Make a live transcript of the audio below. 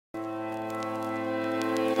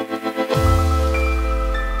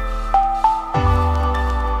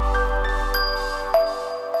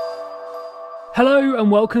Hello and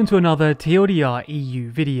welcome to another TLDR EU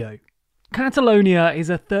video. Catalonia is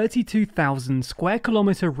a 32,000 square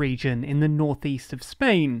kilometre region in the northeast of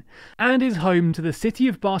Spain, and is home to the city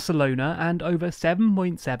of Barcelona and over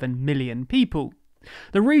 7.7 million people.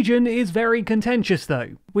 The region is very contentious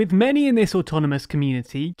though, with many in this autonomous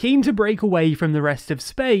community keen to break away from the rest of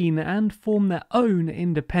Spain and form their own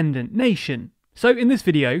independent nation. So in this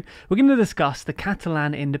video, we're going to discuss the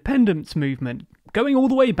Catalan independence movement, going all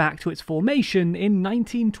the way back to its formation in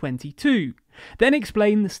 1922, then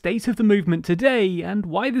explain the state of the movement today and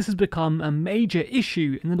why this has become a major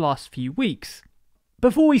issue in the last few weeks.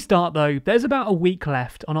 Before we start though, there's about a week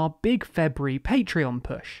left on our big February Patreon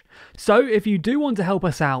push, so if you do want to help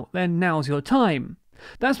us out, then now's your time.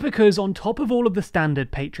 That's because on top of all of the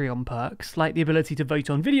standard Patreon perks, like the ability to vote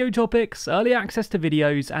on video topics, early access to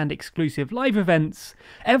videos, and exclusive live events,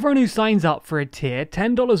 everyone who signs up for a tier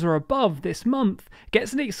 $10 or above this month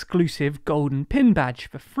gets an exclusive golden pin badge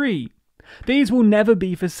for free. These will never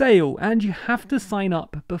be for sale, and you have to sign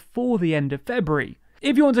up before the end of February.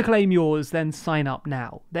 If you want to claim yours, then sign up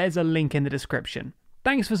now. There's a link in the description.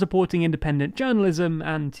 Thanks for supporting independent journalism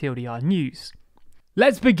and TLDR news.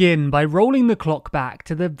 Let's begin by rolling the clock back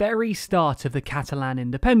to the very start of the Catalan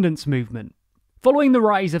independence movement. Following the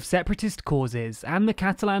rise of separatist causes and the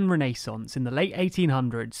Catalan Renaissance in the late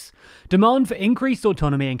 1800s, demand for increased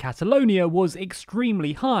autonomy in Catalonia was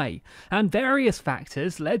extremely high, and various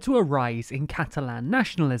factors led to a rise in Catalan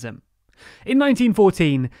nationalism. In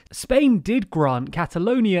 1914, Spain did grant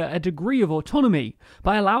Catalonia a degree of autonomy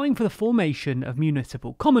by allowing for the formation of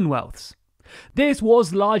municipal commonwealths. This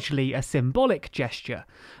was largely a symbolic gesture,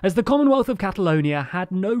 as the Commonwealth of Catalonia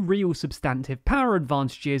had no real substantive power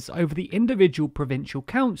advantages over the individual provincial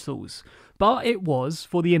councils, but it was,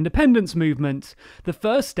 for the independence movement, the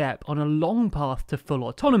first step on a long path to full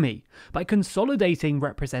autonomy, by consolidating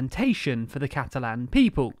representation for the Catalan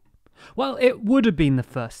people. Well, it would have been the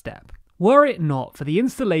first step, were it not for the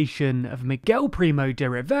installation of Miguel Primo de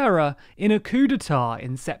Rivera in a coup d'etat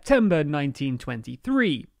in September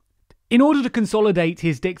 1923. In order to consolidate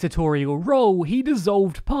his dictatorial role, he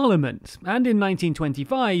dissolved Parliament, and in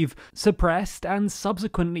 1925 suppressed and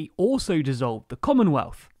subsequently also dissolved the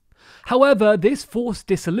Commonwealth. However, this forced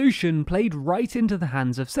dissolution played right into the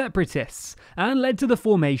hands of separatists, and led to the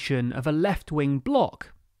formation of a left-wing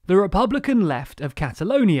bloc, the Republican Left of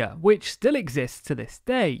Catalonia, which still exists to this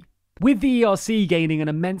day. With the ERC gaining an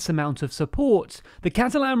immense amount of support, the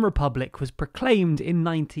Catalan Republic was proclaimed in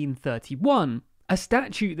 1931. A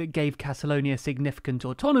statute that gave Catalonia significant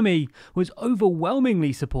autonomy was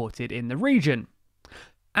overwhelmingly supported in the region.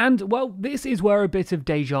 And, well, this is where a bit of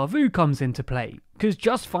deja vu comes into play, because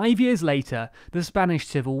just 5 years later, the Spanish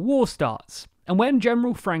Civil War starts, and when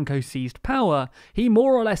General Franco seized power, he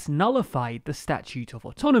more or less nullified the Statute of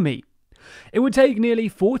Autonomy. It would take nearly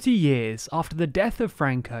 40 years after the death of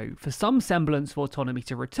Franco for some semblance of autonomy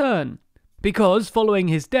to return, because following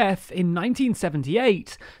his death in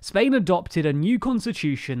 1978, Spain adopted a new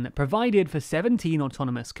constitution that provided for 17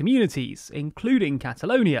 autonomous communities, including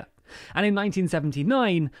Catalonia, and in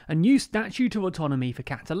 1979, a new Statute of Autonomy for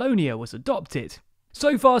Catalonia was adopted.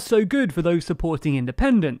 So far so good for those supporting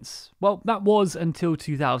independence. Well, that was until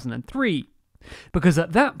 2003. Because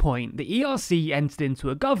at that point, the ERC entered into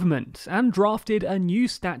a government and drafted a new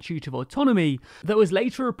Statute of Autonomy that was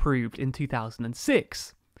later approved in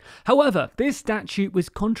 2006. However, this statute was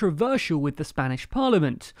controversial with the Spanish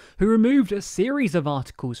Parliament, who removed a series of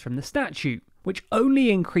articles from the statute, which only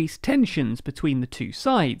increased tensions between the two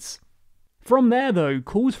sides. From there though,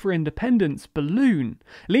 calls for independence balloon,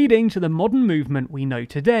 leading to the modern movement we know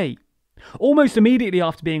today. Almost immediately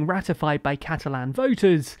after being ratified by Catalan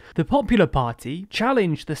voters, the Popular Party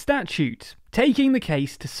challenged the statute, taking the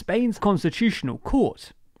case to Spain's Constitutional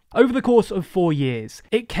Court. Over the course of 4 years,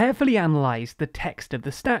 it carefully analysed the text of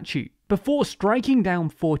the statute, before striking down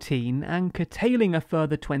 14 and curtailing a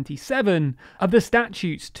further 27 of the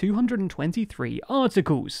statute's 223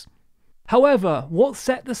 articles. However, what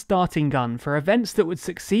set the starting gun for events that would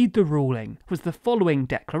succeed the ruling was the following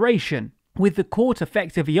declaration, with the court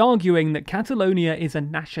effectively arguing that Catalonia is a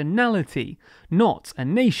nationality, not a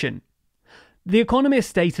nation. The Economist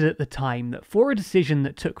stated at the time that for a decision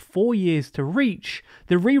that took 4 years to reach,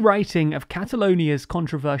 the rewriting of Catalonia's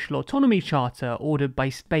controversial autonomy charter ordered by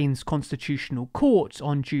Spain's Constitutional Court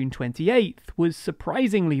on June 28th was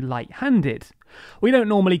surprisingly light-handed. We don't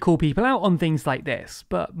normally call people out on things like this,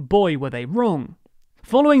 but boy were they wrong.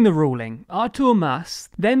 Following the ruling, Artur Mas,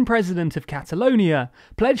 then president of Catalonia,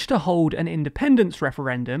 pledged to hold an independence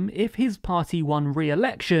referendum if his party won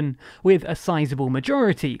re-election with a sizable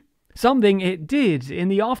majority. Something it did in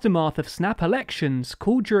the aftermath of snap elections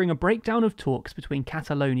called during a breakdown of talks between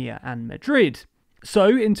Catalonia and Madrid. So,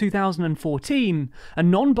 in 2014, a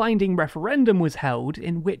non-binding referendum was held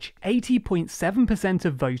in which 80.7%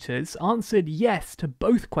 of voters answered yes to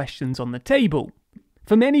both questions on the table.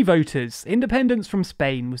 For many voters, independence from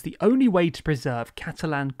Spain was the only way to preserve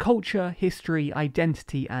Catalan culture, history,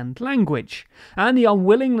 identity and language, and the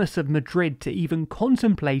unwillingness of Madrid to even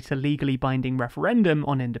contemplate a legally binding referendum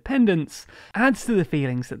on independence adds to the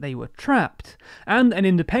feelings that they were trapped, and an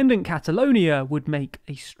independent Catalonia would make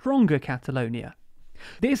a stronger Catalonia.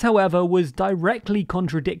 This, however, was directly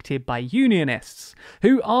contradicted by unionists,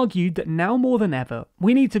 who argued that now more than ever,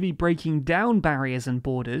 we need to be breaking down barriers and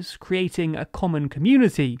borders, creating a common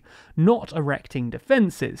community, not erecting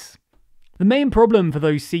defences. The main problem for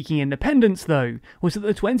those seeking independence, though, was that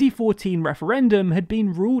the 2014 referendum had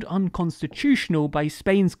been ruled unconstitutional by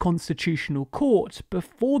Spain's constitutional court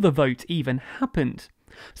before the vote even happened.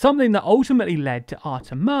 Something that ultimately led to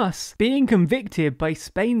Artur Mas being convicted by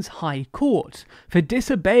Spain's High Court for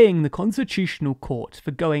disobeying the Constitutional Court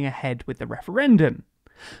for going ahead with the referendum.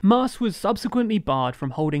 Mas was subsequently barred from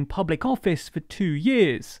holding public office for 2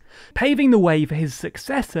 years, paving the way for his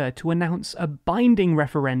successor to announce a binding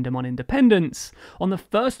referendum on independence on the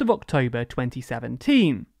 1st of October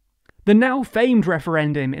 2017. The now famed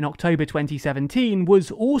referendum in October 2017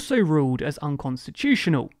 was also ruled as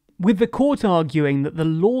unconstitutional, with the court arguing that the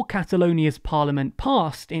law Catalonia's parliament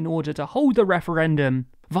passed in order to hold the referendum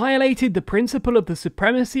violated the principle of the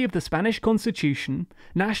supremacy of the Spanish constitution,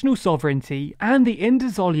 national sovereignty, and the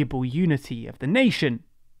indissoluble unity of the nation.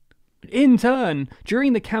 In turn,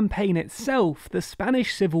 during the campaign itself, the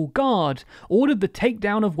Spanish Civil Guard ordered the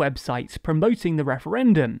takedown of websites promoting the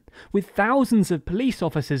referendum, with thousands of police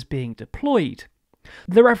officers being deployed.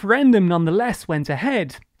 The referendum nonetheless went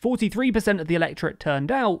ahead. 43% of the electorate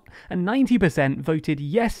turned out, and 90% voted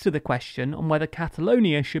yes to the question on whether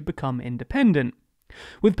Catalonia should become independent.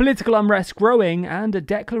 With political unrest growing and a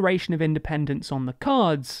declaration of independence on the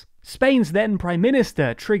cards, Spain's then Prime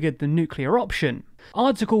Minister triggered the nuclear option,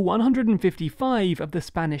 Article 155 of the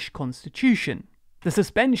Spanish Constitution, the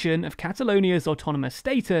suspension of Catalonia's autonomous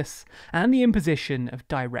status, and the imposition of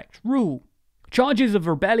direct rule. Charges of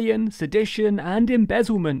rebellion, sedition, and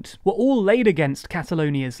embezzlement were all laid against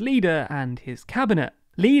Catalonia's leader and his cabinet,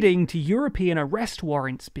 leading to European arrest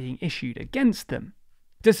warrants being issued against them.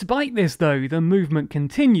 Despite this, though, the movement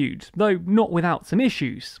continued, though not without some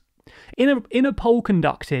issues. In a poll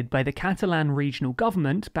conducted by the Catalan regional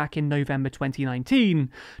government back in November 2019,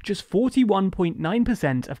 just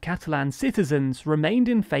 41.9% of Catalan citizens remained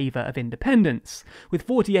in favour of independence, with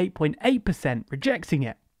 48.8% rejecting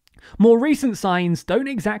it. More recent signs don't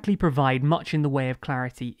exactly provide much in the way of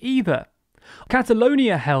clarity either.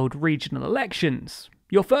 Catalonia held regional elections.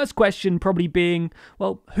 Your first question probably being,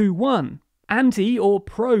 well, who won? Anti- or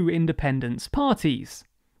pro-independence parties?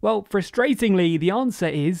 Well, frustratingly, the answer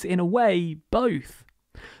is, in a way, both.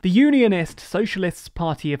 The Unionist Socialists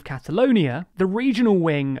Party of Catalonia, the regional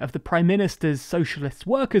wing of the Prime Minister's Socialist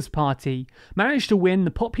Workers' Party, managed to win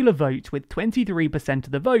the popular vote with 23%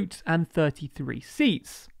 of the vote and 33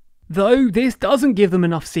 seats. Though this doesn't give them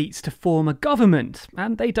enough seats to form a government,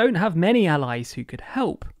 and they don't have many allies who could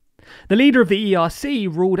help. The leader of the ERC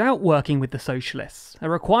ruled out working with the Socialists, a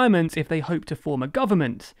requirement if they hoped to form a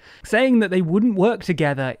government, saying that they wouldn't work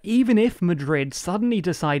together even if Madrid suddenly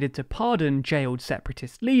decided to pardon jailed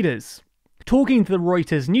separatist leaders. Talking to the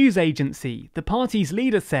Reuters news agency, the party's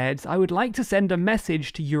leader said, "I would like to send a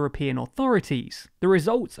message to European authorities. The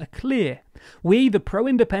results are clear. We, the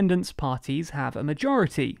pro-independence parties, have a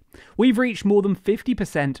majority. We've reached more than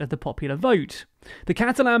 50% of the popular vote. The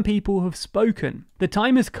Catalan people have spoken. The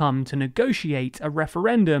time has come to negotiate a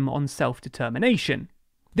referendum on self-determination."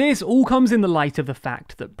 This all comes in the light of the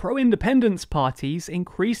fact that pro-independence parties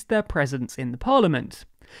increased their presence in the parliament.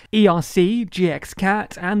 ERC,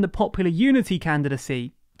 GXCAT, and the Popular Unity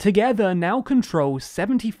candidacy together now control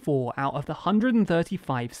 74 out of the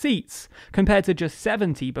 135 seats, compared to just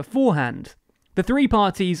 70 beforehand. The three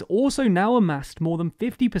parties also now amassed more than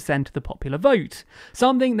 50% of the popular vote,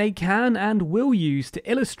 something they can and will use to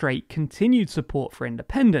illustrate continued support for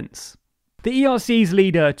independence. The ERC's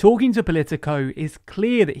leader, talking to Politico, is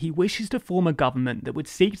clear that he wishes to form a government that would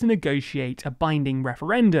seek to negotiate a binding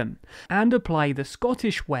referendum and apply the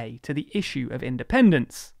Scottish way to the issue of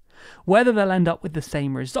independence. Whether they'll end up with the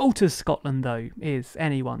same result as Scotland, though, is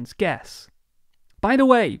anyone's guess. By the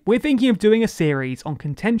way, we're thinking of doing a series on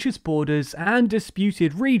contentious borders and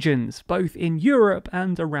disputed regions, both in Europe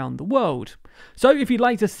and around the world. So if you'd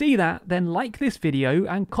like to see that, then like this video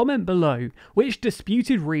and comment below which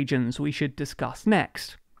disputed regions we should discuss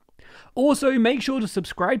next. Also, make sure to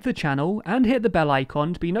subscribe to the channel and hit the bell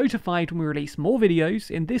icon to be notified when we release more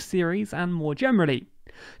videos in this series and more generally.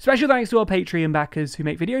 Special thanks to our Patreon backers who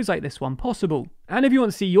make videos like this one possible. And if you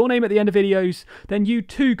want to see your name at the end of videos, then you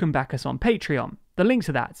too can back us on Patreon. The link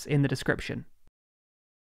to that's in the description.